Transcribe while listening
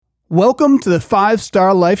Welcome to the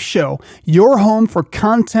 5-Star Life Show, your home for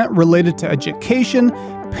content related to education,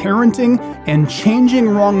 parenting, and changing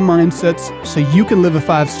wrong mindsets so you can live a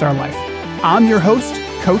 5-star life. I'm your host,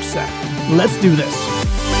 Coach Seth. Let's do this.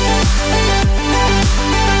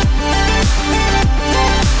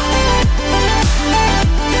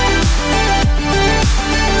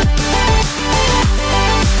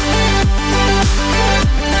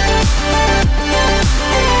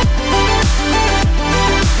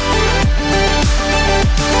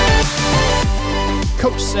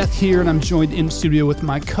 Coach Seth here, and I'm joined in studio with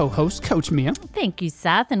my co-host, Coach Mia. Thank you,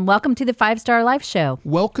 Seth, and welcome to the 5-Star Life Show.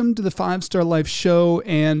 Welcome to the 5-Star Life Show,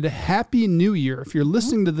 and Happy New Year. If you're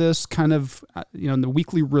listening to this kind of, in the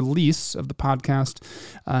weekly release of the podcast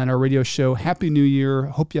and our radio show, Happy New Year.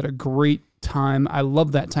 Hope you had a great time. I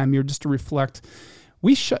love that time here just to reflect.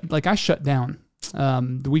 I shut down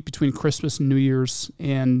the week between Christmas and New Year's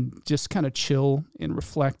and just kind of chill and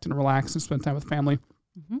reflect and relax and spend time with family.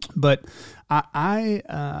 But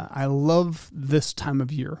I love this time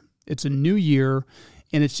of year. It's a new year,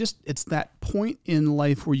 and it's that point in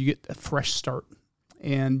life where you get a fresh start,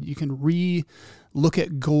 and you can look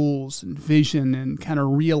at goals and vision and kind of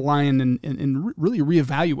realign and really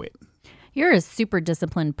reevaluate. You're a super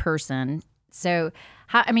disciplined person. So,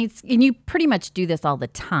 and you pretty much do this all the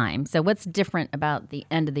time. So what's different about the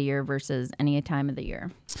end of the year versus any time of the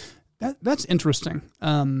year? That's interesting,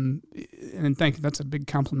 and thank you. That's a big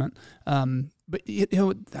compliment. But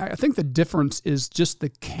I think the difference is just the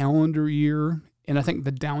calendar year, and I think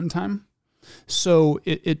the downtime. So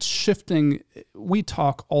it's shifting. We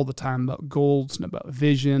talk all the time about goals and about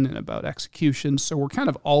vision and about execution. So we're kind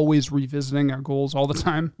of always revisiting our goals all the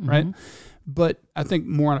time, right? But I think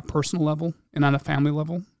more on a personal level and on a family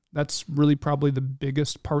level, that's really probably the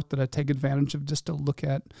biggest part that I take advantage of, just to look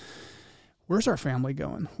at. Where's our family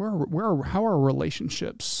going? How are our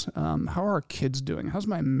relationships? How are our kids doing? How's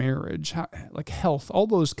my marriage? Health, all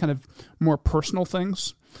those kind of more personal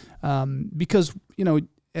things. Because,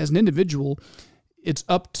 as an individual, it's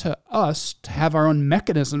up to us to have our own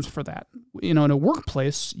mechanisms for that. In a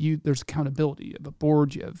workplace, there's accountability. You have a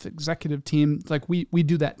board, you have executive team. We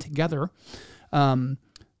do that together. But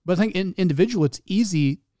I think in individual, it's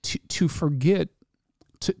easy to forget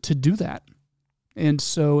to do that. And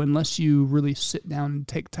so unless you really sit down and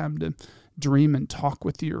take time to dream and talk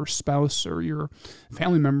with your spouse or your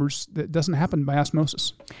family members, that doesn't happen by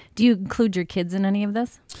osmosis. Do you include your kids in any of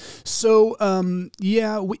this? So,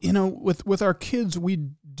 with our kids, we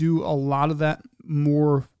do a lot of that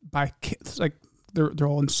more by kids. They're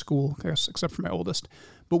all in school, I guess, except for my oldest.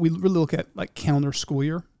 But we really look at calendar school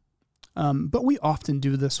year. But we often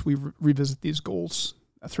do this. We revisit these goals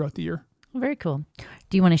throughout the year. Very cool.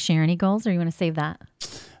 Do you want to share any goals, or you want to save that?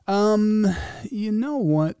 You know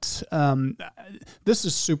what? This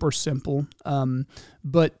is super simple.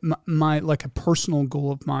 But my a personal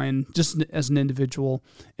goal of mine, just as an individual,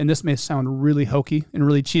 and this may sound really hokey and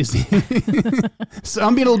really cheesy, so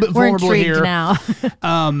I'm being a little bit vulnerable here now.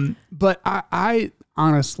 But I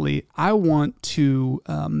honestly, I want to,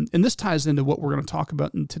 and this ties into what we're going to talk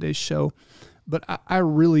about in today's show. But I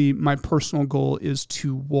really, my personal goal is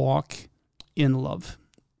to walk in love.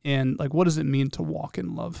 And what does it mean to walk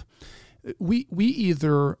in love? We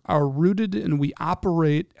either are rooted and we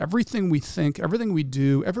operate, everything we think, everything we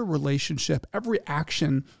do, every relationship, every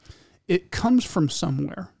action, it comes from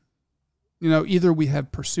somewhere. Either we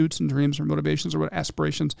have pursuits and dreams or motivations or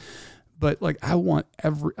aspirations, but I want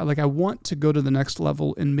to go to the next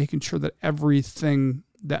level in making sure that everything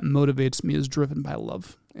that motivates me is driven by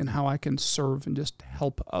love and how I can serve and just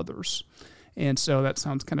help others. And so that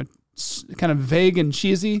sounds kind of vague and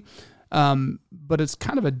cheesy, but it's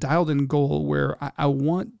kind of a dialed-in goal where I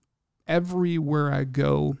want everywhere I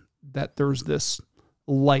go that there's this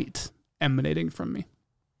light emanating from me.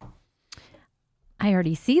 I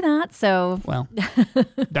already see that, so... Well,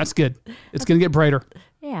 that's good. It's going to get brighter.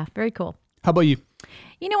 Yeah, very cool. How about you?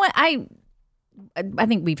 You know what? I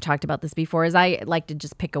think we've talked about this before, is I like to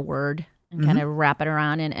just pick a word and kind of wrap it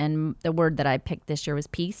around, and the word that I picked this year was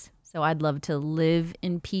peace. So I'd love to live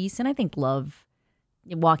in peace, and I think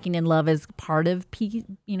walking in love is part of peace,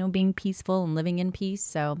 being peaceful and living in peace.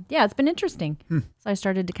 So yeah, it's been interesting. So I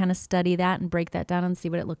started to kind of study that and break that down and see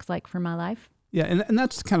what it looks like for my life. Yeah, and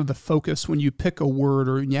that's kind of the focus when you pick a word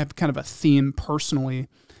or you have kind of a theme personally.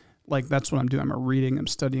 That's what I'm doing. I'm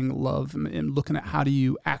studying love and looking at how do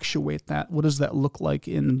you actuate that? What does that look like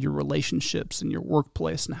in your relationships, in your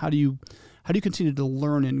workplace, and how do you continue to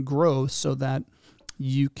learn and grow so that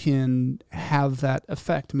you can have that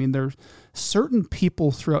effect? There's certain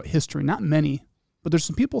people throughout history, not many, but there's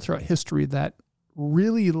some people throughout history that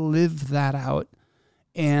really live that out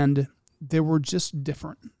and they were just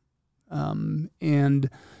different. And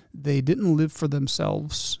they didn't live for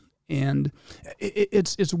themselves. And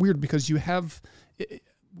it's weird because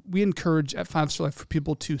we encourage at 5-Star Life for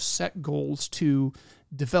people to set goals, to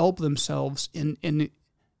develop themselves and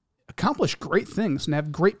accomplish great things and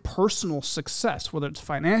have great personal success, whether it's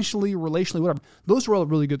financially, relationally, whatever. Those are all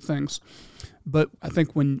really good things. But I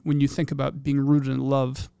think when you think about being rooted in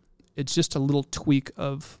love, it's just a little tweak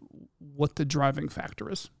of what the driving factor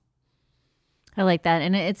is. I like that.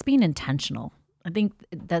 And it's being intentional. I think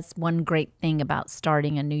that's one great thing about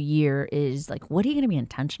starting a new year is like, what are you going to be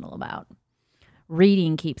intentional about?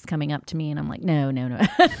 Reading keeps coming up to me and I'm like, no.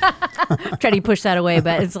 Try to push that away.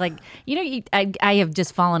 But it's like, I have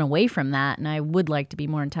just fallen away from that and I would like to be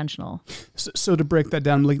more intentional. So to break that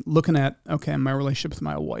down, looking at, okay, my relationship with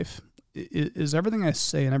my wife, is everything I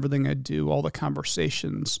say and everything I do, all the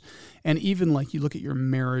conversations, and even like you look at your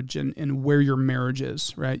marriage and where your marriage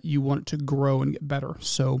is, right? You want it to grow and get better.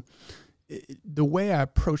 So the way I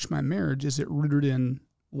approach my marriage, is it rooted in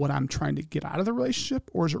what I'm trying to get out of the relationship,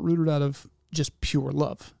 or is it rooted out of just pure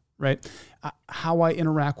love, right? How I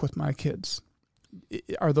interact with my kids,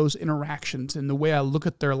 are those interactions and the way I look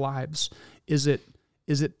at their lives, is it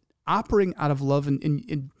operating out of love?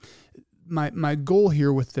 And my goal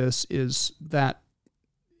here with this is that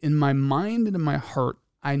in my mind and in my heart,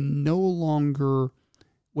 I no longer,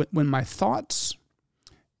 when my thoughts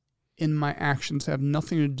and my actions have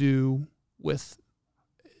nothing to do with,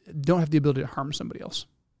 don't have the ability to harm somebody else.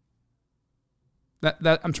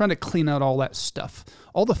 That I'm trying to clean out all that stuff,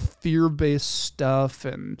 all the fear-based stuff,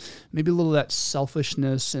 and maybe a little of that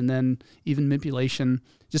selfishness, and then even manipulation.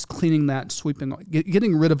 Just cleaning that, sweeping,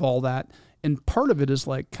 getting rid of all that. And part of it is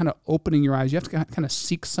like kind of opening your eyes. You have to kind of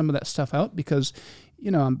seek some of that stuff out because,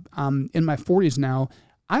 I'm in my 40s now.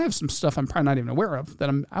 I have some stuff I'm probably not even aware of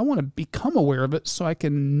that I want to become aware of it so I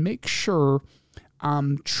can make sure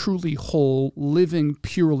I'm truly whole, living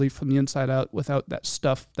purely from the inside out without that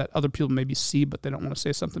stuff that other people maybe see, but they don't want to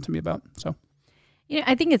say something to me about. So,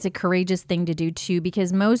 I think it's a courageous thing to do too,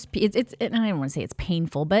 because it's and I don't want to say it's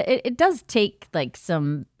painful, but it does take like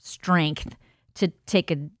some strength to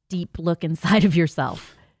take a deep look inside of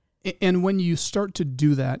yourself. And when you start to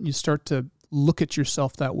do that, you start to look at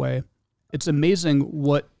yourself that way, it's amazing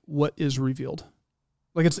what is revealed.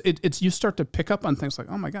 Like it's you start to pick up on things like,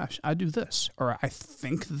 oh my gosh, I do this, or I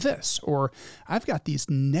think this, or I've got these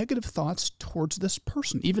negative thoughts towards this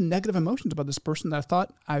person, even negative emotions about this person that I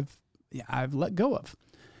thought I've let go of.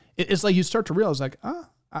 It's like you start to realize like,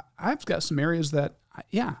 I've got some areas that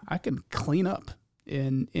I can clean up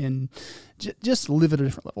and just live at a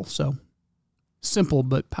different level. So simple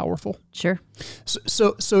but powerful. Sure.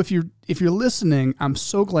 So if you're listening, I'm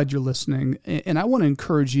so glad you're listening, and I want to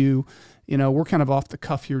encourage you. We're kind of off the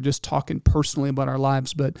cuff here, just talking personally about our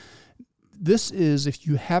lives, but this is, if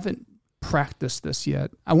you haven't practiced this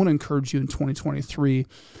yet, I want to encourage you in 2023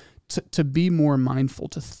 to be more mindful,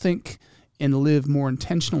 to think and live more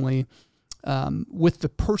intentionally with the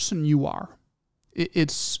person you are.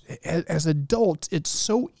 It's as adults, it's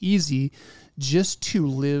so easy just to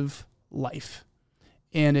live life.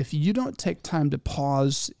 And if you don't take time to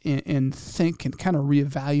pause and think and kind of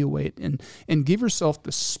reevaluate and give yourself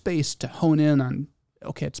the space to hone in on,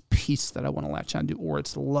 okay, it's peace that I want to latch onto, or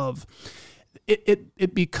it's love,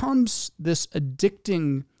 it becomes this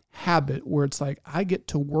addicting habit where it's like, I get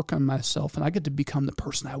to work on myself and I get to become the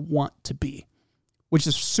person I want to be, which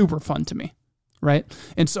is super fun to me, right?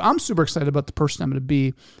 And so I'm super excited about the person I'm going to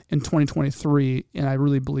be in 2023, and I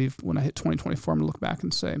really believe when I hit 2024, I'm going to look back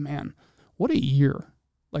and say, man, what a year.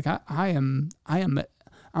 Like I'm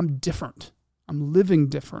different. I'm living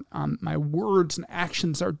different. My words and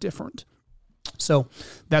actions are different. So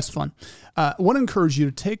that's fun. I want to encourage you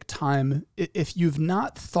to take time, if you've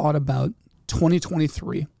not thought about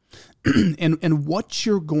 2023 and what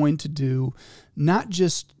you're going to do, not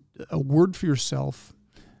just a word for yourself,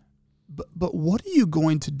 but what are you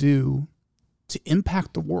going to do to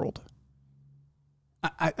impact the world?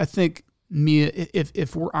 I think, Mia,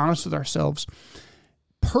 if we're honest with ourselves,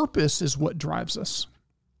 purpose is what drives us.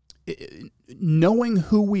 Knowing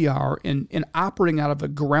who we are and operating out of a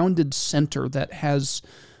grounded center that has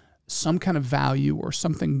some kind of value or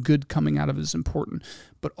something good coming out of it is important.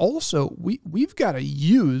 But also, we've got to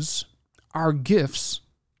use our gifts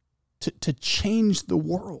to change the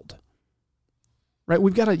world. Right?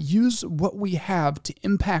 We've got to use what we have to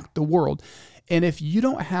impact the world. And if you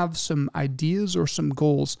don't have some ideas or some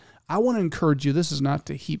goals, I want to encourage you. This is not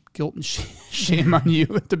to heap guilt and shame on you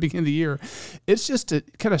at the beginning of the year. It's just to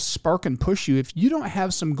kind of spark and push you. If you don't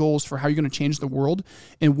have some goals for how you're going to change the world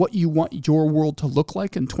and what you want your world to look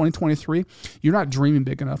like in 2023, you're not dreaming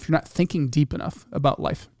big enough. You're not thinking deep enough about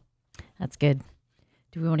life. That's good.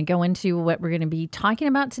 Do we want to go into what we're going to be talking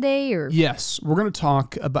about today? Or Yes, we're going to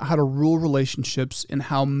talk about how to rule relationships and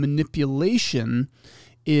how manipulation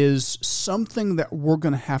is something that we're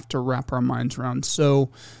going to have to wrap our minds around.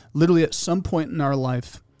 So literally at some point in our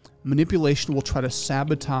life, manipulation will try to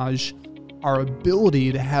sabotage our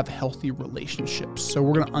ability to have healthy relationships. So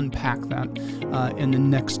we're going to unpack that in the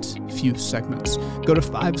next few segments. Go to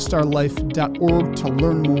 5starlife.org to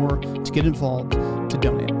learn more, to get involved, to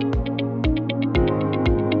donate.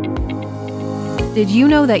 Did you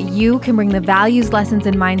know that you can bring the values, lessons,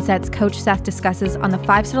 and mindsets Coach Seth discusses on the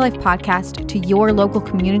 5-Star Life podcast to your local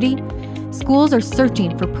community? Schools are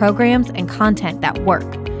searching for programs and content that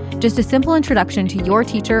work. Just a simple introduction to your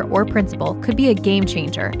teacher or principal could be a game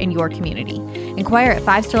changer in your community. Inquire at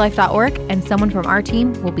 5starlife.org and someone from our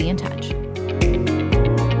team will be in touch.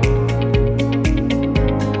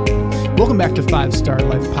 Welcome back to 5-Star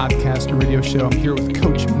Life podcast and radio show. I'm here with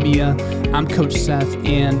Coach Mia. I'm Coach Seth,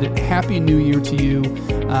 and Happy New Year to you.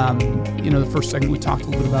 The first segment we talked a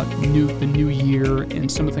little bit about the new year and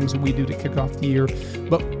some of the things that we do to kick off the year.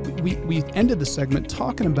 But we ended the segment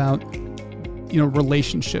talking about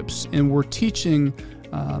relationships, and we're teaching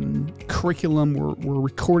curriculum. We're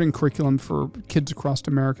recording curriculum for kids across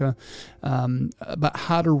America about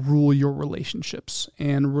how to rule your relationships.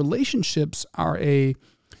 And relationships are a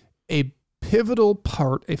pivotal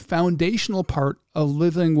part, a foundational part of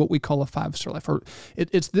living what we call a 5-star life. Or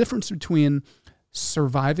it's the difference between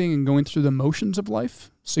surviving and going through the motions of life.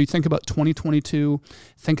 So you think about 2022,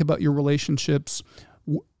 think about your relationships.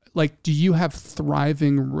 Like, do you have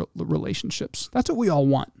thriving relationships? That's what we all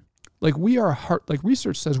want. Like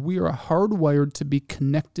research says, we are hardwired to be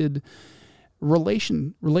connected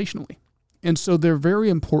relationally. And so they're very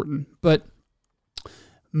important. But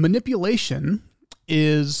manipulation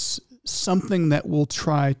is something that will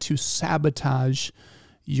try to sabotage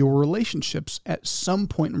your relationships at some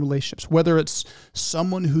point in relationships, whether it's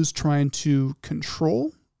someone who's trying to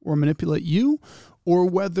control or manipulate you, or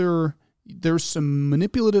whether there's some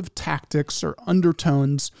manipulative tactics or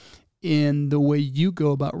undertones in the way you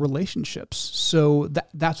go about relationships. So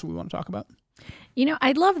that's what we want to talk about.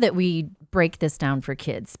 I love that we break this down for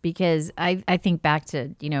kids, because I think back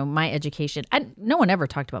to, my education. No one ever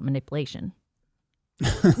talked about manipulation. We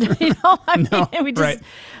just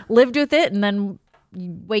lived with it, and then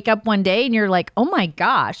you wake up one day and you're like, oh my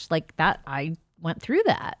gosh, like that, I went through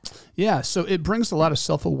that. Yeah, so it brings a lot of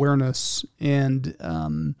self-awareness, and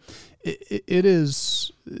it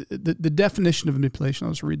is the definition of manipulation.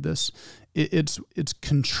 I'll just read this. It's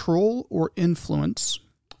control or influence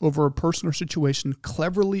over a person or situation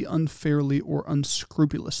cleverly, unfairly, or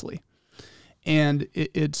unscrupulously. And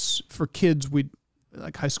it's for kids,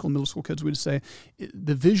 like high school, middle school kids, we'd say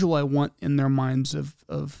the visual I want in their minds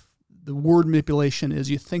of the word manipulation is,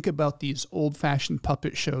 you think about these old-fashioned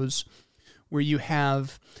puppet shows where you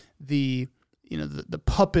have the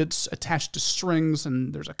puppets attached to strings,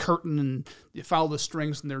 and there's a curtain, and you follow the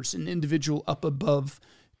strings, and there's an individual up above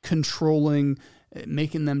controlling,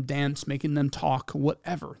 making them dance, making them talk,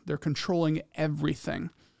 whatever. They're controlling everything.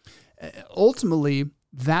 Ultimately,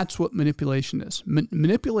 that's what manipulation is.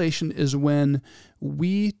 Manipulation is when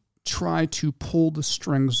we try to pull the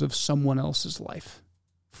strings of someone else's life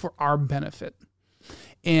for our benefit.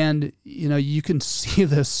 And, you can see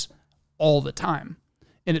this all the time.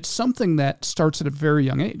 And it's something that starts at a very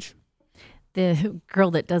young age. The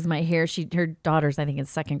girl that does my hair, her daughter's, I think, in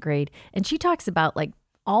second grade. And she talks about like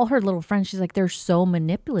all her little friends. She's like, they're so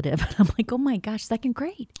manipulative. And I'm like, oh my gosh, second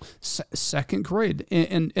grade. Second grade.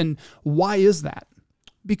 And why is that?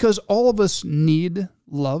 Because all of us need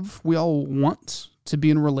love. We all want to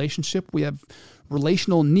be in a relationship. We have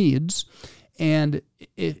relational needs. And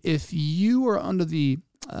if you are under the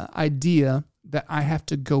idea that I have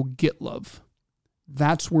to go get love,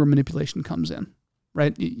 that's where manipulation comes in,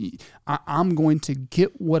 right? I'm going to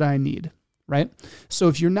get what I need, right? So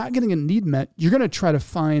if you're not getting a need met, you're going to try to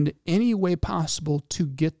find any way possible to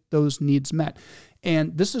get those needs met.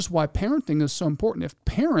 And this is why parenting is so important. If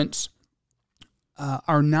parents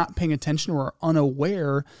are not paying attention or are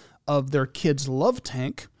unaware of their kid's love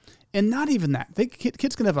tank, and not even that,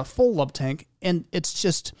 kids can have a full love tank, and it's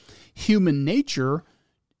just human nature.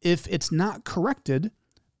 If it's not corrected,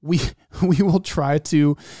 we will try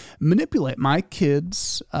to manipulate. My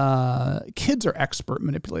kids are expert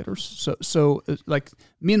manipulators. So like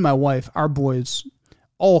me and my wife, our boys,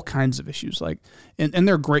 all kinds of issues. Like, and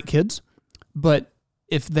they're great kids, but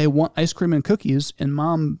if they want ice cream and cookies, and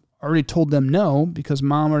mom already told them no because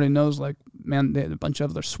mom already knows, like, man, they had a bunch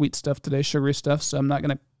of other sweet stuff today, sugary stuff, so I'm not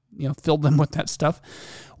gonna fill them with that stuff.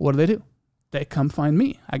 What do? They come find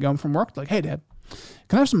me. I go home from work, like, hey, Dad,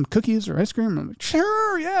 can I have some cookies or ice cream? I'm like,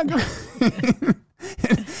 sure, yeah, go.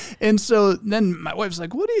 and so then my wife's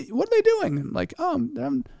like, what are they doing? And like,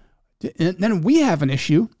 and then we have an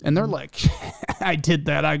issue, and they're like, I did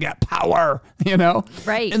that, I got power,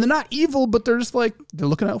 Right. And they're not evil, but they're just like, they're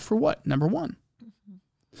looking out for what? Number one.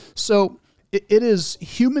 So it is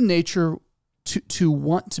human nature to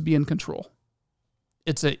want to be in control.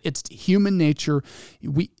 It's human nature.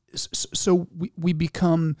 We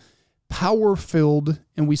become power filled,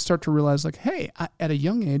 and we start to realize, like, hey, at a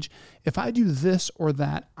young age, if I do this or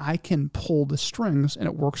that, I can pull the strings and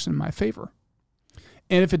it works in my favor.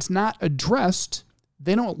 And if it's not addressed,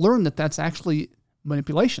 they don't learn that that's actually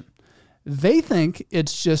manipulation. They think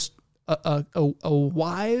it's just a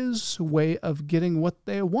wise way of getting what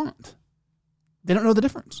they want. They don't know the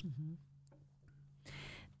difference. Mm-hmm.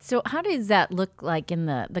 So how does that look like in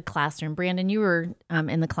the classroom? Brandon, you were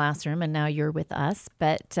in the classroom, and now you're with us.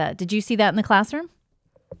 But did you see that in the classroom?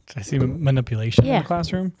 Did I see manipulation in the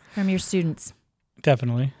classroom? From your students.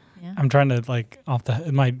 Definitely. Yeah. I'm trying to, like,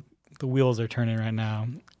 the wheels are turning right now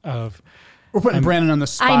of... We're putting Brandon on the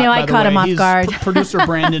spot. I know, I caught him off guard. Producer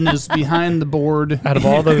Brandon is behind the board. Out of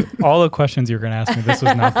all the questions you were going to ask me, this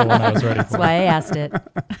was not the one I was ready for. That's why I asked it.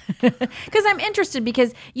 Because I'm interested,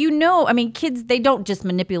 because kids, they don't just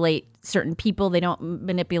manipulate certain people. They don't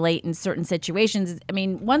manipulate in certain situations. I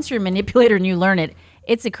mean, once you're a manipulator and you learn it,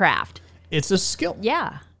 it's a craft. It's a skill.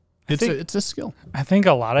 Yeah. It's a skill. I think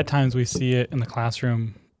a lot of times we see it in the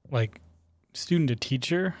classroom, like student to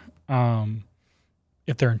teacher,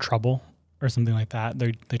 if they're in trouble or something like that,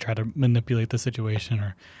 they try to manipulate the situation,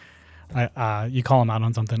 or you call them out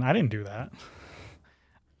on something. I didn't do that.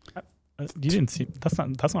 You didn't see. That's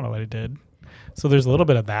not what I did. So there's a little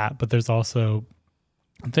bit of that, but there's also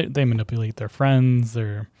they manipulate their friends.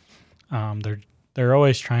 They're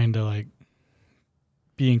always trying to, like,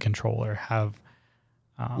 be in control or have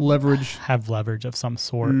leverage of some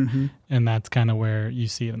sort, and that's kind of where you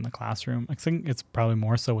see it in the classroom. I think it's probably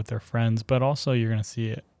more so with their friends, but also you're going to see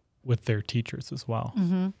it with their teachers as well.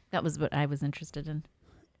 Mm-hmm. That was what I was interested in.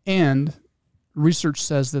 And research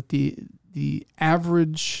says that the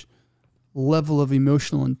average level of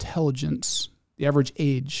emotional intelligence, the average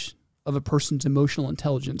age of a person's emotional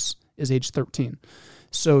intelligence is age 13.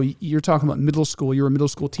 So you're talking about middle school. You're a middle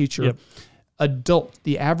school teacher. Yep.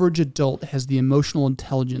 The average adult has the emotional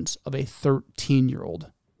intelligence of a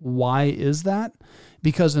 13-year-old. Why is that?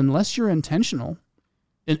 Because unless you're intentional,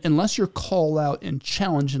 unless you're call out and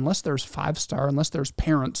challenge, unless there's 5-star, unless there's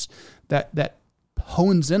parents that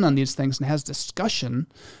hones in on these things and has discussion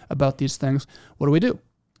about these things, what do?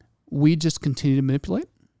 We just continue to manipulate,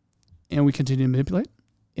 and we continue to manipulate,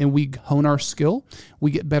 and we hone our skill.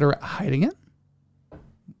 We get better at hiding it,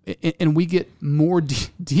 and we get more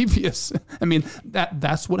devious. I mean,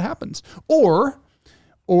 that's what happens. Or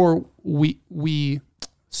we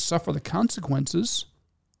suffer the consequences,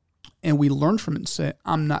 and we learn from it and say,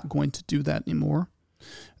 I'm not going to do that anymore.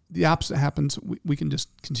 The opposite happens. We can just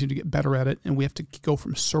continue to get better at it, and we have to go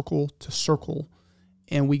from circle to circle,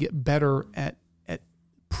 and we get better at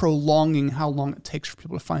prolonging how long it takes for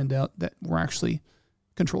people to find out that we're actually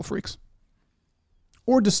control freaks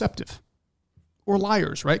or deceptive or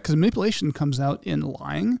liars, right? Because manipulation comes out in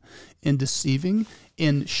lying, in deceiving,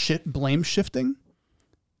 in blame shifting.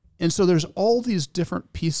 And so there's all these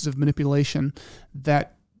different pieces of manipulation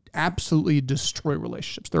that absolutely destroy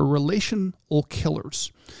relationships. They're relational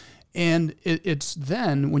killers. And it's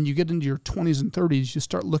then when you get into your 20s and 30s, you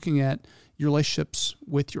start looking at your relationships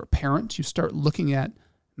with your parents. You start looking at,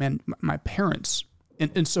 man, my parents.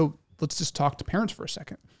 And so let's just talk to parents for a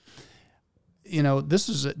second. This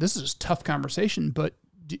is a tough conversation, but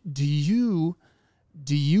do you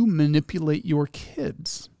manipulate your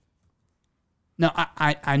kids? Now,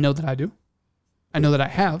 I know that I do. I know that I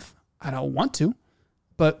have. I don't want to.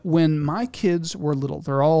 But when my kids were little,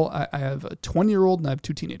 I have a 20-year-old and I have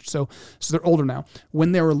 2 teenagers. So they're older now.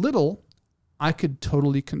 When they were little, I could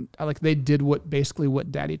totally, they did what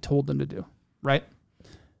daddy told them to do, right?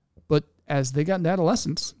 But as they got into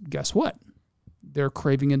adolescence, guess what? They're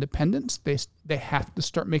craving independence. They have to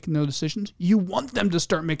start making their own decisions. You want them to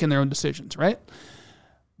start making their own decisions, right?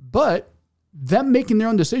 But them making their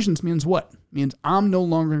own decisions means what? Means I'm no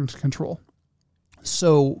longer in control.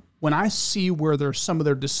 So when I see where some of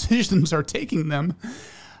their decisions are taking them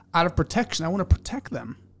out of protection, I want to protect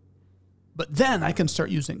them. But then I can start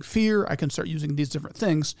using fear. I can start using these different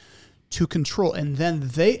things to control. And then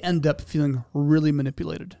they end up feeling really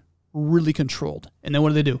manipulated, really controlled. And then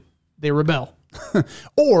what do? They rebel.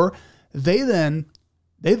 Or they then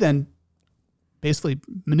basically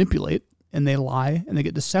manipulate, and they lie, and they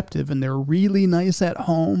get deceptive, and they're really nice at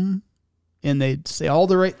home, and they say all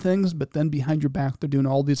the right things, but then behind your back, they're doing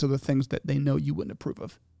all these other things that they know you wouldn't approve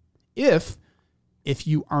of. If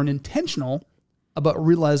you aren't intentional about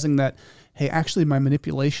realizing that, hey, actually my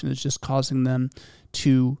manipulation is just causing them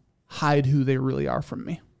to hide who they really are from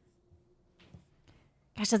me.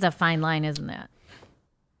 Gosh, that's a fine line, isn't it?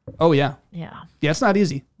 Oh, yeah. Yeah. Yeah, it's not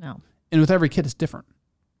easy. No. And with every kid, it's different.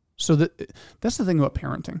 So that's the thing about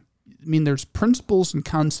parenting. I mean, there's principles and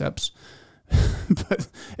concepts, but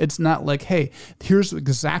it's not like, hey, here's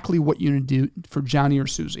exactly what you need to do for Johnny or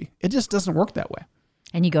Susie. It just doesn't work that way.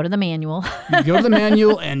 And you go to the manual. You go to the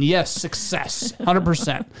manual, and yes, success,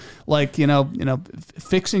 100%. Like,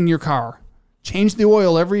 fixing your car. Change the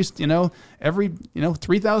oil every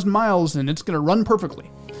 3,000 miles, and it's going to run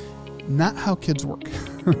perfectly. Not how kids work.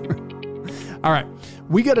 All right,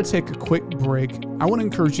 we got to take a quick break. I want to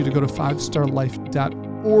encourage you to go to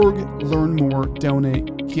 5starlife.org, learn more,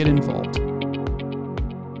 donate, get involved.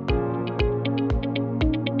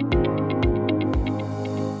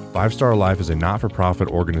 Five Star Life is a not-for-profit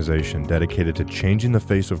organization dedicated to changing the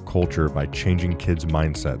face of culture by changing kids'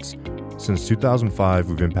 mindsets. Since 2005,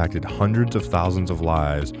 we've impacted hundreds of thousands of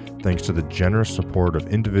lives thanks to the generous support of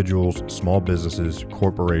individuals, small businesses,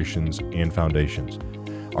 corporations, and foundations.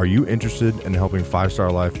 Are you interested in helping Five Star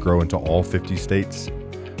Life grow into all 50 states?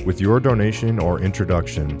 With your donation or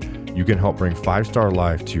introduction, you can help bring Five Star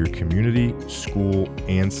Life to your community, school,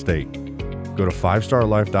 and state. Go to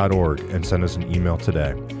 5starlife.org and send us an email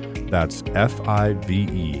today. That's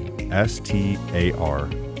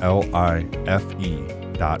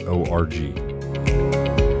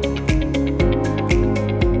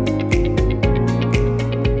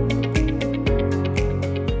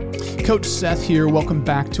Coach Seth here. Welcome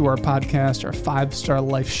back to our podcast, our 5 Star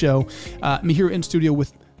Life show. I'm here in studio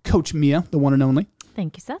with Coach Mia, the one and only.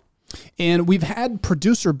 Thank you, Seth. And we've had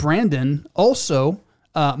producer Brandon also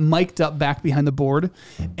mic'd up back behind the board.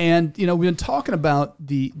 And, we've been talking about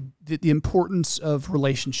the importance of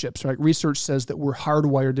relationships, right? Research says that we're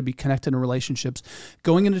hardwired to be connected in relationships.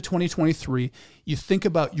 Going into 2023, you think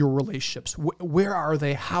about your relationships. Where are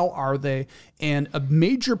they? How are they? And a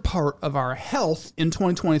major part of our health in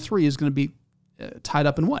 2023 is going to be tied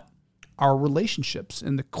up in what? Our relationships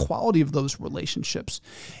and the quality of those relationships.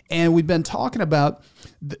 And we've been talking about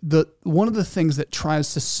the one of the things that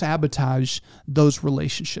tries to sabotage those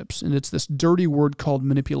relationships, and it's this dirty word called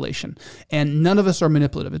manipulation. And none of us are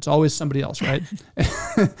manipulative. It's always somebody else, right?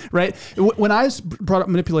 Right? When I brought up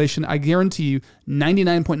manipulation, I guarantee you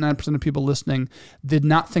 99.9% of people listening did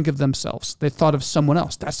not think of themselves. They thought of someone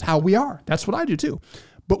else. That's how we are. That's what I do too.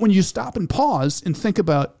 But when you stop and pause and think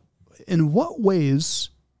about in what ways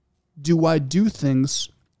do I do things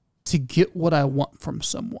to get what I want from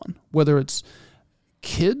someone? Whether it's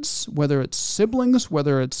kids, whether it's siblings,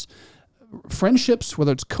 whether it's friendships,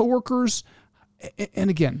 whether it's coworkers. And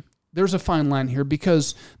again, there's a fine line here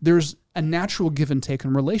because there's a natural give and take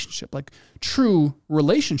in relationship. Like true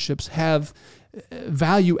relationships have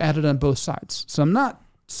value added on both sides. So I'm not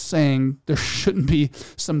saying there shouldn't be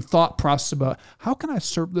some thought process about how can I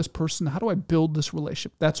serve this person? How do I build this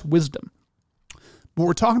relationship? That's wisdom. But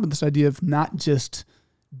we're talking about this idea of not just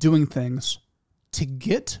doing things to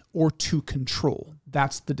get or to control.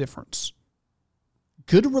 That's the difference.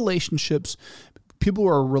 Good relationships, people who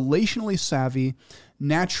are relationally savvy,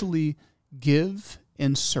 naturally give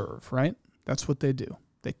and serve, right? That's what they do.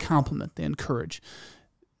 They compliment, they encourage.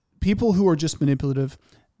 People who are just manipulative,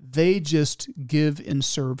 they just give and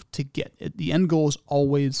serve to get. The end goal is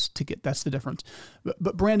always to get. That's the difference.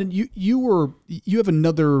 But Brandon, you have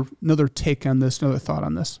another take on this, another thought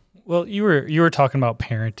on this. Well, you were talking about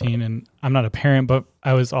parenting, and I'm not a parent, but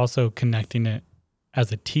I was also connecting it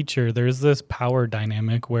as a teacher. There's this power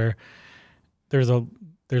dynamic where there's a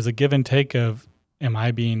give and take of, am I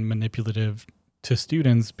being manipulative to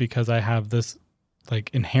students because I have this like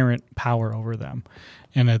inherent power over them?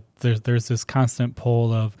 And there's this constant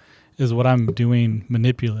pull of, is what I'm doing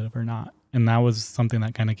manipulative or not? And that was something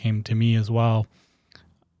that kind of came to me as well,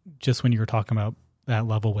 just when you were talking about that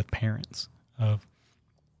level with parents of,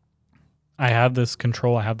 I have this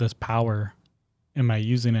control, I have this power. Am I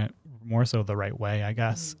using it more so the right way, I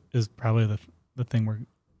guess, is probably the thing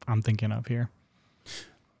I'm thinking of here.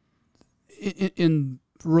 In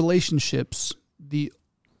relationships, the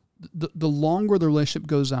longer the relationship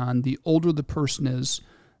goes on, the older the person is,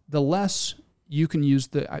 the less you can use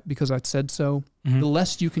because I said so, the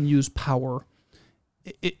less you can use power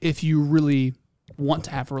if you really want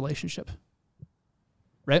to have a relationship.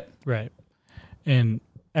 Right? Right. And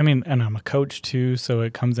I mean, and I'm a coach too, so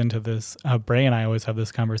it comes into this. Bray and I always have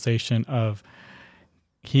this conversation of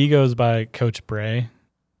he goes by Coach Bray,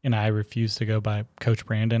 and I refuse to go by Coach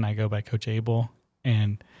Brandon. I go by Coach Abel.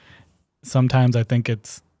 And sometimes I think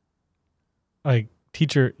it's like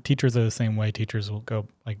teachers are the same way. Teachers will go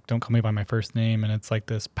like, don't call me by my first name. And it's like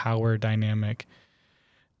this power dynamic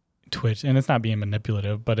twitch. And it's not being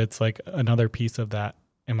manipulative, but it's like another piece of that.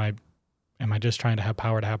 Am I just trying to have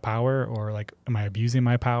power, or like, am I abusing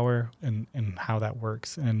my power, and how that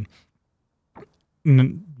works? And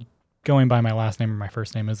going by my last name or my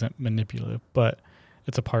first name isn't manipulative, but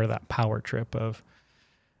it's a part of that power trip of,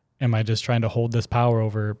 am I just trying to hold this power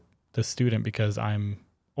over the student because I'm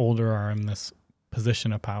older or I'm this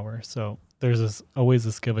position of power? So there's always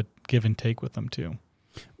this give and take with them too.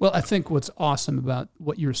 Well, I think what's awesome about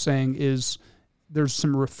what you're saying is there's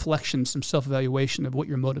some reflection, some self-evaluation of what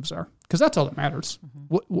your motives are, because that's all that matters.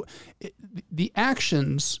 The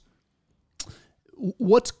actions,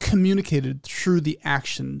 what's communicated through the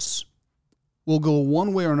actions will go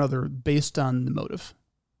one way or another based on the motive.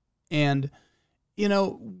 And,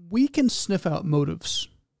 we can sniff out motives.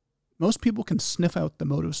 Most people can sniff out the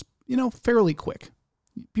motives, fairly quick.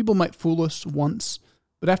 People might fool us once,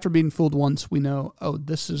 but after being fooled once, we know, oh,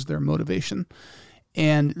 this is their motivation.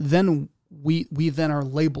 And then we then are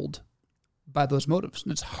labeled by those motives.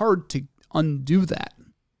 And it's hard to undo that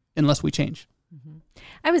unless we change.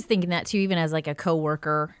 I was thinking that too, even as like a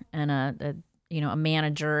coworker and a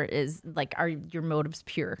manager, is like, are your motives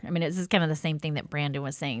pure? I mean, this is kind of the same thing that Brandon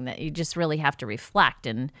was saying, that you just really have to reflect,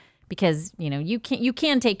 and because you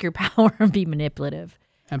can take your power and be manipulative.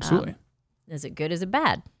 Absolutely. Is it good? Is it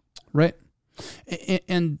bad? Right.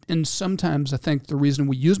 And sometimes I think the reason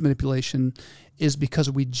we use manipulation is because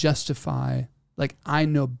we justify, like, I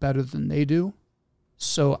know better than they do,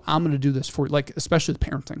 so I'm going to do this for you. Like, especially with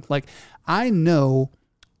parenting. Like, I know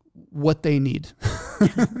what they need,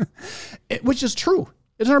 which is true.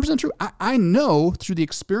 It's 100% true. I know through the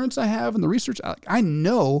experience I have and the research, I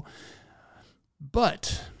know,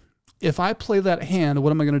 but if I play that hand, what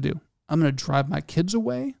am I going to do? I'm going to drive my kids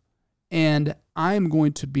away, and I'm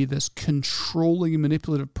going to be this controlling,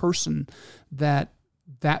 manipulative person that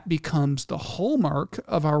becomes the hallmark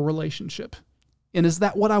of our relationship. And is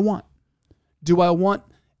that what I want? Do I want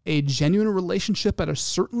a genuine relationship at a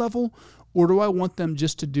certain level, or do I want them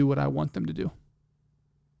just to do what I want them to do?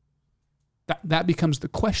 That becomes the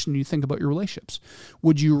question you think about your relationships.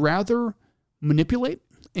 Would you rather manipulate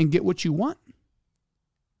and get what you want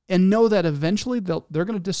and know that eventually they're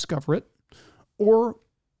going to discover it, or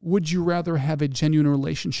would you rather have a genuine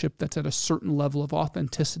relationship that's at a certain level of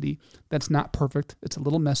authenticity that's not perfect, it's a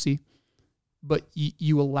little messy, but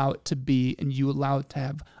you allow it to be, and you allow it to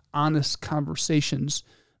have honest conversations,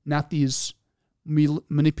 not these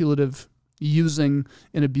manipulative using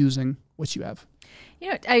and abusing what you have?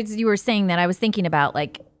 As you were saying that, I was thinking about,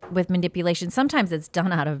 like, with manipulation, sometimes it's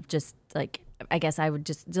done out of just, like, I guess I would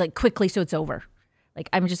just, like, quickly so it's over. Like,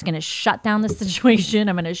 I'm just going to shut down the situation.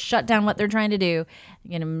 I'm going to shut down what they're trying to do. I'm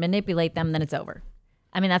going to manipulate them, then it's over.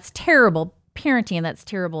 I mean, that's terrible parenting, and that's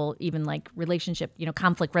terrible even, like, relationship,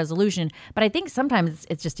 conflict resolution. But I think sometimes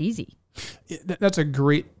it's just easy. That's a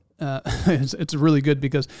great, it's really good,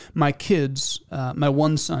 because my kids, my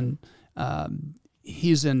one son,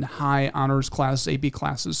 he's in high honors class, AP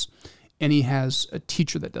classes, and he has a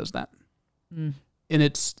teacher that does that. And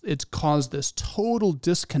it's caused this total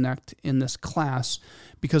disconnect in this class,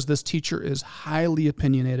 because this teacher is highly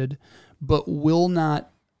opinionated, but will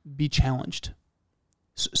not be challenged.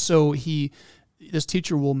 So this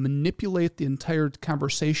teacher will manipulate the entire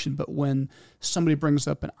conversation, but when somebody brings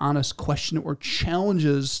up an honest question or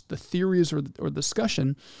challenges the theories or the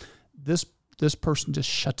discussion, this person just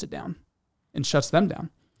shuts it down and shuts them down.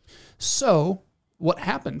 So what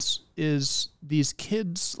happens is these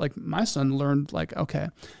kids, like my son, learned, like, okay,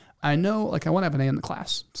 I know, like, I want to have an A in the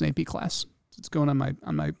class. It's an AP class. It's going on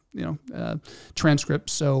my transcript.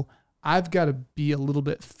 So I've got to be a little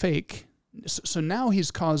bit fake. So now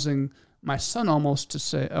he's causing my son almost to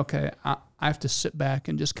say, okay, I have to sit back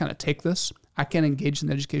and just kind of take this. I can't engage in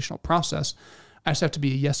the educational process. I just have to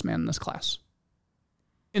be a yes man in this class.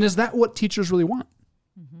 And is that what teachers really want?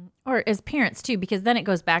 Mm-hmm. Or as parents too, because then it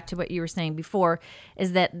goes back to what you were saying before,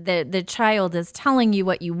 is that the child is telling you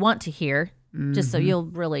what you want to hear, mm-hmm. just so you'll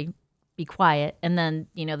really be quiet. And then,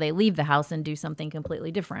 they leave the house and do something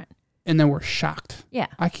completely different. And then we're shocked. Yeah.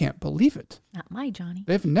 I can't believe it. Not my Johnny.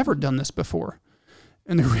 They've never done this before.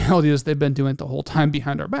 And the reality is they've been doing it the whole time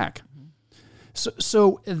behind our back.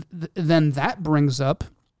 So then that brings up,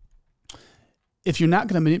 if you're not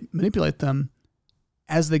going to manipulate them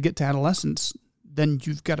as they get to adolescence, then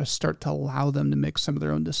you've got to start to allow them to make some of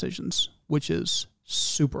their own decisions, which is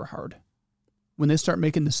super hard. When they start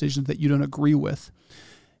making decisions that you don't agree with,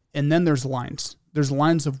 and then there's lines. There's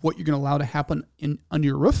lines of what you're going to allow to happen under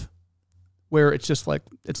your roof, where it's just like,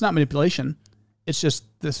 it's not manipulation. It's just,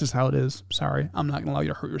 this is how it is. Sorry, I'm not going to allow you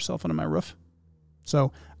to hurt yourself under my roof.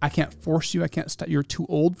 So I can't force you. I can't stop. You're too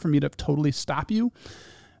old for me to totally stop you.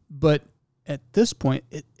 But at this point,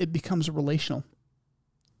 it becomes relational.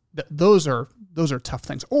 Those are tough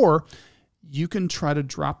things. Or you can try to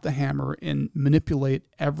drop the hammer and manipulate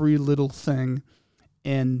every little thing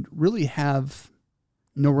and really have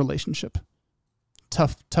no relationship.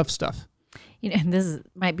 Tough stuff. And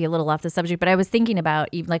might be a little off the subject, but I was thinking about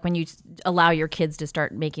even like when you allow your kids to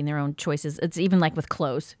start making their own choices. It's even like with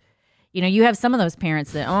clothes. You have some of those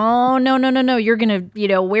parents that, oh, no, you're going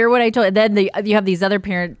to, wear what I told you. Then you have these other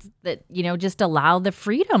parents that, just allow the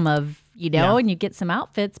freedom of, and you get some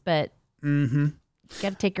outfits, but you got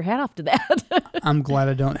to take your hat off to that. I'm glad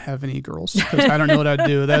I don't have any girls because I don't know what I'd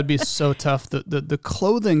do. That'd be so tough. The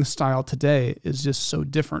clothing style today is just so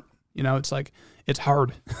different. It's like, it's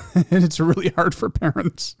hard and it's really hard for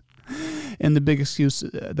parents. And the big excuse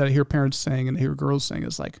that I hear parents saying and I hear girls saying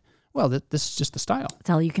is like, well, this is just the style. It's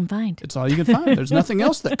all you can find. It's all you can find. There's nothing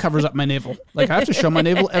else that covers up my navel. Like I have to show my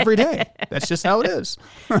navel every day. That's just how it is.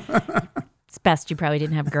 It's best you probably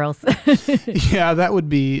didn't have girls. Yeah, that'd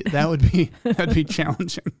be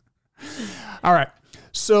challenging. All right.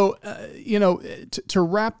 So, to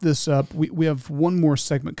wrap this up, we have one more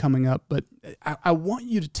segment coming up, but I want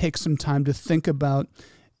you to take some time to think about,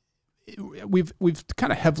 we've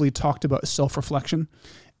kind of heavily talked about self-reflection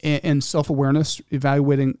and self-awareness,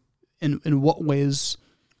 evaluating in what ways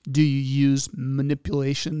do you use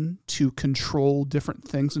manipulation to control different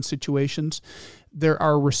things and situations. There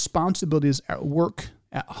are responsibilities at work,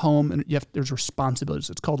 at home, and there's responsibilities.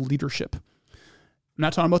 It's called leadership. I'm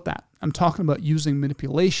not talking about that. I'm talking about using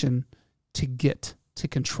manipulation to get to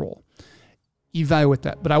control. Evaluate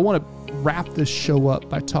that. But I want to wrap this show up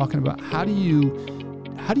by talking about how do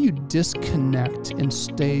you disconnect and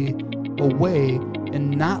stay away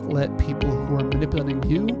and not let people who are manipulating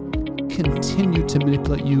you continue to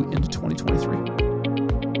manipulate you into 2023.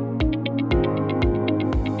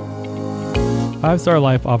 5-Star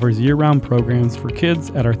Life offers year-round programs for kids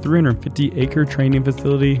at our 350-acre training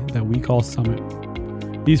facility that we call Summit.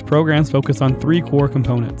 These programs focus on 3 core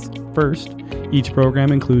components. First, each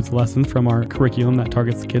program includes lessons from our curriculum that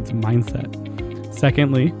targets kids' mindset.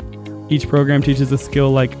 Secondly, each program teaches a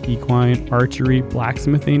skill like equine, archery,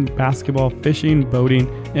 blacksmithing, basketball, fishing, boating,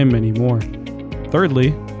 and many more.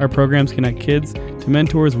 Thirdly, our programs connect kids to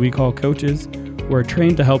mentors we call coaches who are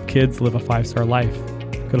trained to help kids live a 5-star life.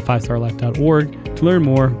 Go to 5starlife.org to learn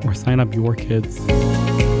more or sign up your kids.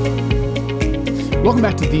 Welcome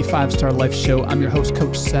back to the 5-Star Life Show. I'm your host,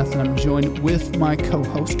 Coach Seth, and I'm joined with my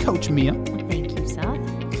co-host, Coach Mia. Thank you, Seth.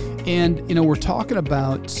 And, we're talking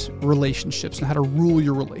about relationships and how to rule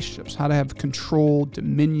your relationships, how to have control,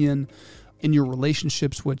 dominion in your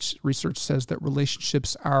relationships, which research says that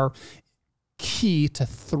relationships are key to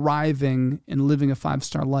thriving and living a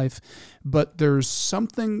 5-star life. But there's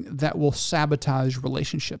something that will sabotage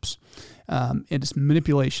relationships. It's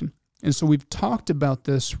manipulation. And so we've talked about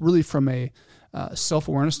this really from a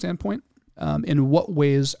self-awareness standpoint. In what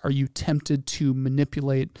ways are you tempted to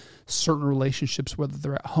manipulate certain relationships, whether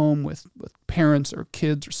they're at home with parents or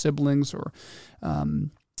kids or siblings or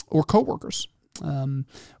coworkers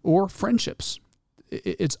or friendships?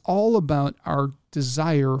 It's all about our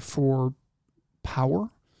desire for power,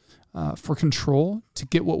 for control, to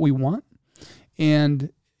get what we want. And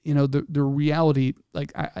the reality,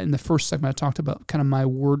 like in the first segment, I talked about kind of my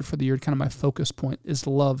word for the year, kind of my focus point is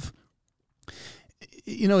love.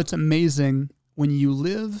 It's amazing when you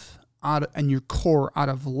live out and your core out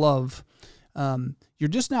of love. You're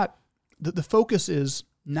just not, the focus is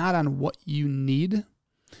not on what you need.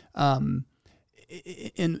 And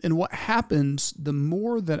what happens, the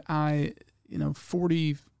more that I,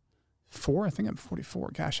 44, I think I'm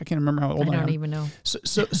 44. Gosh, I can't remember how old I am. I don't even know.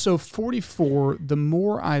 So 44, the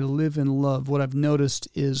more I live in love, what I've noticed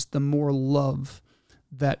is the more love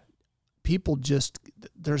that people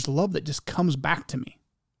there's love that just comes back to me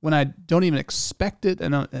when I don't even expect it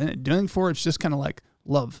and I'm doing for it. It's just kind of like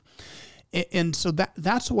love. And so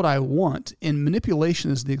that's what I want. And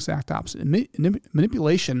manipulation is the exact opposite.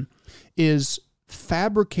 Manipulation is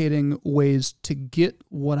fabricating ways to get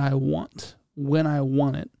what I want when I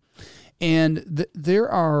want it. And there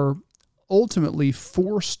are ultimately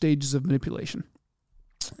 4 stages of manipulation.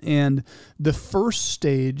 And the first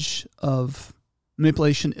stage of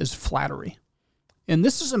manipulation is flattery. And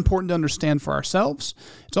this is important to understand for ourselves.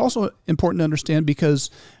 It's also important to understand because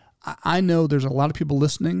I know there's a lot of people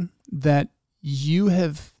listening that you're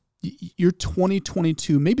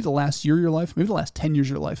 2022, maybe the last year of your life, maybe the last 10 years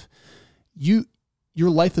of your life, your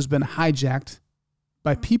life has been hijacked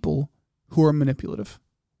by people who are manipulative.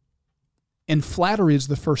 And flattery is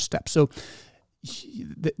the first step. So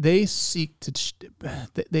they seek to,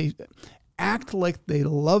 they act like they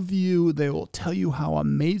love you. They will tell you how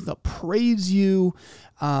amazing, they'll praise you.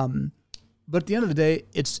 But at the end of the day,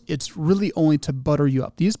 it's really only to butter you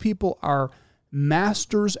up. These people are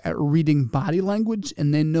masters at reading body language,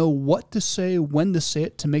 and they know what to say, when to say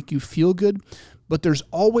it to make you feel good. But there's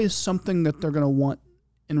always something that they're going to want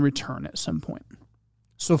in return at some point.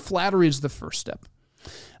 So flattery is the first step.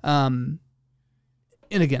 And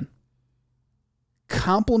again,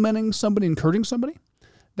 complimenting somebody, encouraging somebody,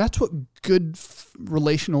 that's what good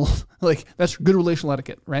relational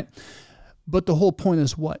etiquette, right? But the whole point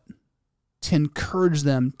is what? To encourage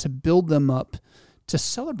them, to build them up, to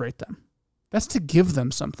celebrate them. That's to give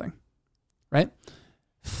them something, right?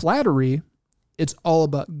 Flattery, it's all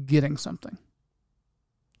about getting something.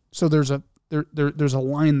 So there's a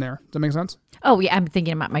line there. Does that make sense? Oh, yeah. I'm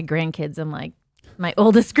thinking about my grandkids. I'm like, my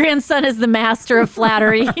oldest grandson is the master of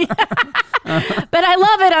flattery. But I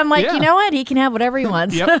love it. I'm like, You know what? He can have whatever he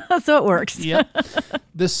wants. Yep. So it works. Yep.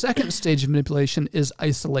 The second stage of manipulation is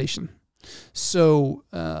isolation. So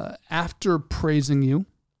after praising you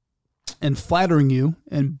and flattering you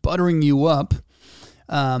and buttering you up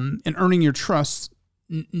and earning your trust,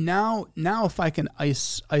 now if I can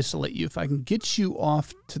isolate you, if I can get you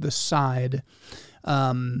off to the side,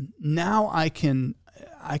 now I can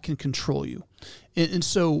control you. And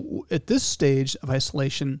so at this stage of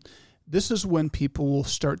isolation, this is when people will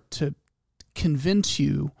start to convince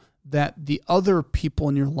you that the other people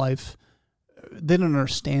in your life, they don't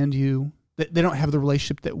understand you, that they don't have the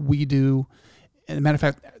relationship that we do. And as a matter of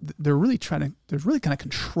fact, they're really kind of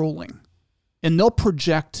controlling. And they'll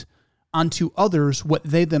project onto others what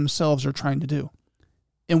they themselves are trying to do.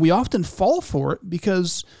 And we often fall for it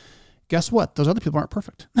because guess what? Those other people aren't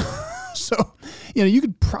perfect. So, you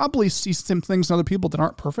could probably see some things in other people that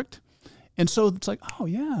aren't perfect. And so it's like, oh,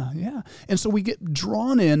 yeah. And so we get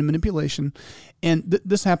drawn in manipulation. And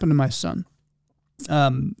this happened to my son.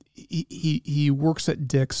 He works at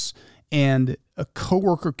Dick's, and a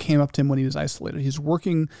coworker came up to him when he was isolated. He's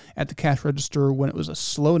working at the cash register when it was a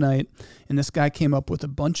slow night, and this guy came up with a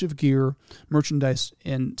bunch of gear, merchandise,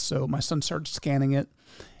 and so my son started scanning it,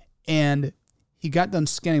 and he got done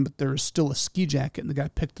scanning, but there was still a ski jacket, and the guy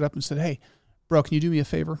picked it up and said, "Hey, bro, can you do me a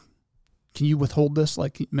favor? Can you withhold this?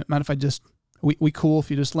 Like, mind if I just, we cool if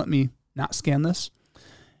you just let me not scan this?"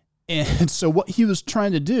 And so what he was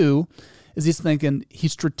trying to do is he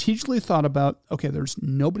strategically thought about, okay, there's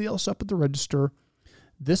nobody else up at the register.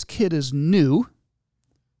 This kid is new.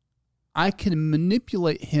 I can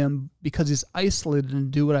manipulate him because he's isolated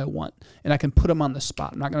and do what I want. And I can put him on the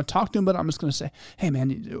spot. I'm not going to talk to him, but I'm just going to say, "Hey,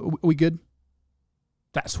 man, are we good?"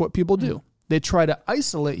 That's what people do. They try to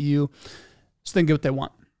isolate you so they can get what they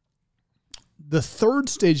want. The third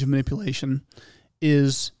stage of manipulation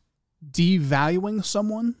is devaluing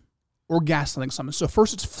someone or gaslighting someone. So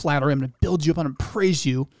first it's flattery. I'm going to build you up. I'm going to praise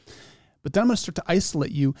you. But then I'm going to start to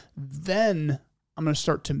isolate you. Then I'm going to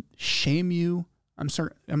start to shame you. I'm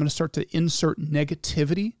going to start to insert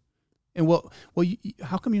negativity. And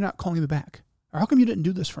how come you're not calling me back? Or how come you didn't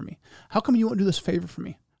do this for me? How come you won't do this favor for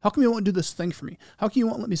me? How come you won't do this thing for me? How come you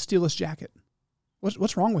won't let me steal this jacket?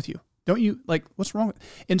 What's wrong with you? Don't you, what's wrong with?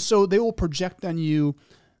 And so they will project on you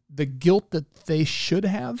the guilt that they should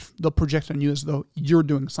have. They'll project on you as though you're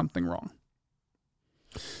doing something wrong.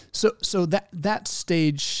 So that's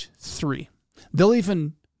stage 3. They'll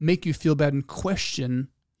even make you feel bad and question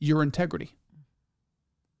your integrity.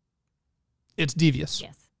 It's devious.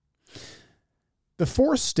 Yes. The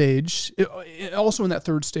fourth stage, also in that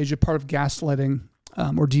third stage, a part of gaslighting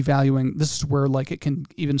or devaluing, this is where it can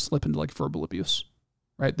even slip into verbal abuse,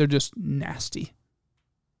 right? They're just nasty.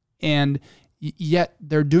 And yet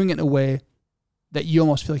they're doing it in a way that you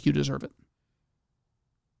almost feel like you deserve it.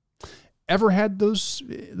 Ever had those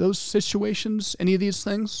situations, any of these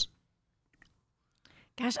things?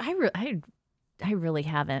 Gosh, I really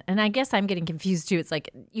haven't. And I guess I'm getting confused too. It's like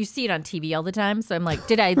you see it on TV all the time. So I'm like,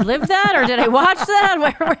 did I live that or did I watch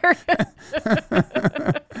that?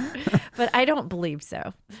 But I don't believe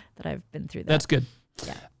so, that I've been through that. That's good.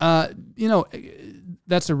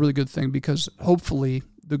 That's a really good thing, because hopefully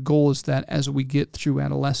the goal is that as we get through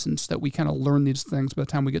adolescence, that we kind of learn these things. By the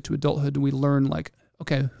time we get to adulthood, we learn like,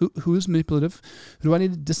 okay, who is manipulative? Who do I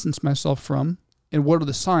need to distance myself from? And what are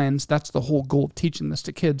the signs? That's the whole goal of teaching this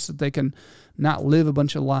to kids, so that they can not live a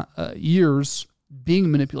bunch of years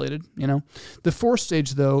being manipulated. The fourth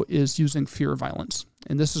stage, though, is using fear of violence.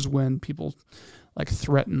 And this is when people like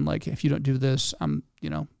threaten, like, if you don't do this,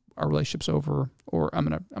 our relationship's over, or I'm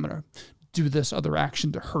gonna do this other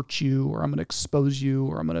action to hurt you, or I'm gonna expose you,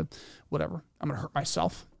 or I'm gonna hurt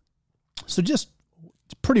myself. So just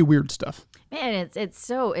pretty weird stuff. Man, it's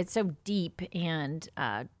so deep and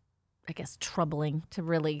I guess troubling to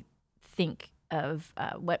really think of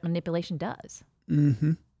what manipulation does.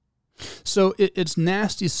 Mm-hmm. So it's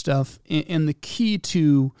nasty stuff, and the key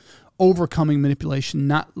to overcoming manipulation,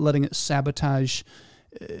 not letting it sabotage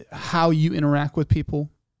how you interact with people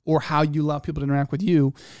or how you allow people to interact with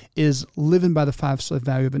you, is living by the 5-star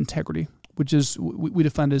value of integrity, which is we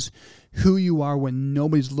define as who you are when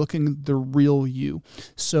nobody's looking, the real you.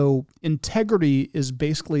 So integrity is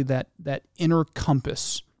basically that inner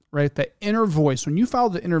compass, right? That inner voice. When you follow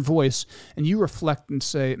the inner voice and you reflect and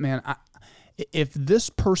say, man, if this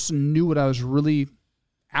person knew what I was really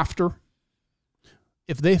after,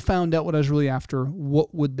 if they found out what I was really after,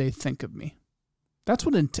 what would they think of me? That's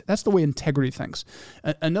the way integrity thinks.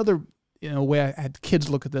 Another way I had kids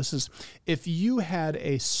look at this is, if you had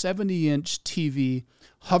a 70-inch TV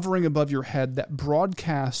hovering above your head that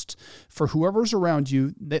broadcast for whoever's around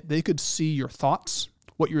you, that they could see your thoughts,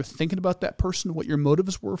 what you're thinking about that person, what your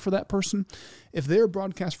motives were for that person. If they're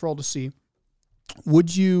broadcast for all to see,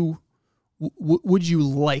 would you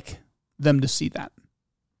like them to see that?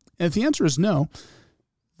 And if the answer is no,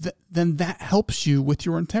 then that helps you with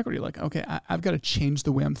your integrity. Like, okay, I've got to change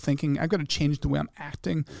the way I'm thinking. I've got to change the way I'm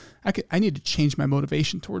acting. I need to change my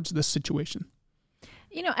motivation towards this situation.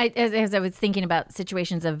 As I was thinking about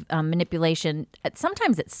situations of manipulation,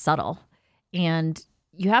 sometimes it's subtle, and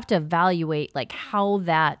you have to evaluate like how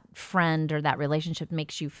that friend or that relationship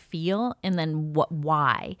makes you feel, and then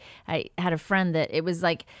why. I had a friend that it was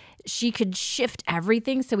like she could shift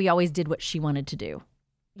everything, so we always did what she wanted to do.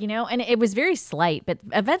 And it was very slight, but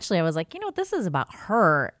eventually I was like, this is about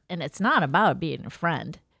her, and it's not about being a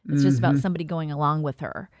friend. It's just about somebody going along with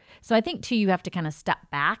her. So I think, too, you have to kind of step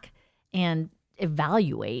back and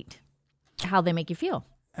evaluate how they make you feel.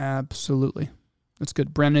 Absolutely. That's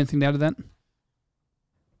good. Brandon, anything to add to that?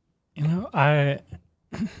 I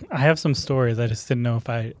have some stories. I just didn't know if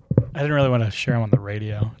I didn't really want to share them on the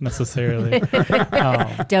radio necessarily.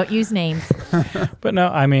 Don't use names. But no,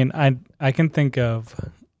 I mean, I can think of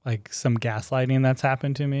like some gaslighting that's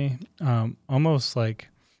happened to me. It was almost like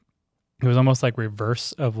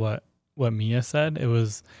reverse of what Mia said. It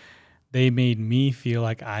was, they made me feel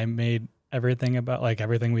like I made everything about, like,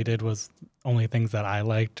 everything we did was only things that I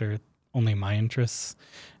liked or only my interests.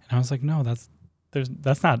 And I was like, no, that's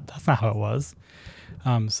not how it was.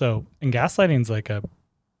 And gaslighting is like a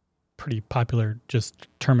pretty popular just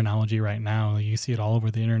terminology right now. You see it all over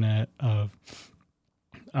the internet of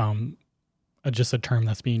just a term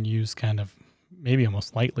that's being used kind of maybe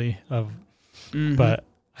almost lightly of, but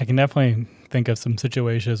I can definitely think of some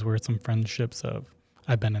situations where some friendships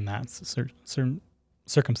I've been in that certain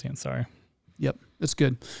circumstance. Sorry. Yep, that's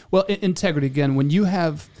good. Well, integrity, again, when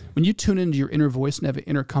you tune into your inner voice and have an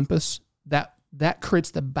inner compass, that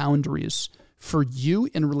creates the boundaries for you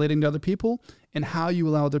in relating to other people and how you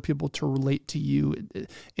allow other people to relate to you.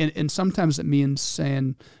 And sometimes it means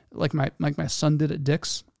saying, like my son did at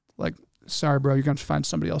Dick's, like, sorry, bro, you're going to find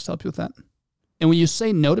somebody else to help you with that. And when you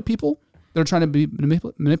say no to people that are trying to be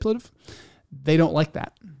manipulative, they don't like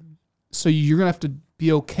that. So you're going to have to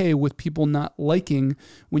be okay with people not liking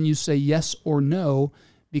when you say yes or no,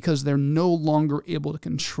 because they're no longer able to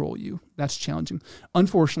control you. That's challenging.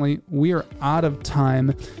 Unfortunately, we are out of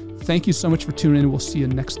time. Thank you so much for tuning in. We'll see you in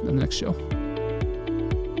the next show.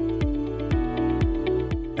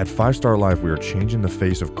 At 5-Star Life, we are changing the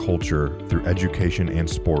face of culture through education and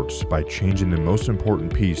sports by changing the most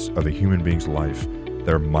important piece of a human being's life,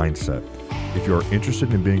 their mindset. If you are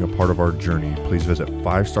interested in being a part of our journey, please visit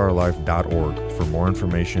 5starlife.org for more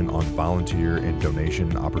information on volunteer and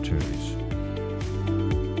donation opportunities.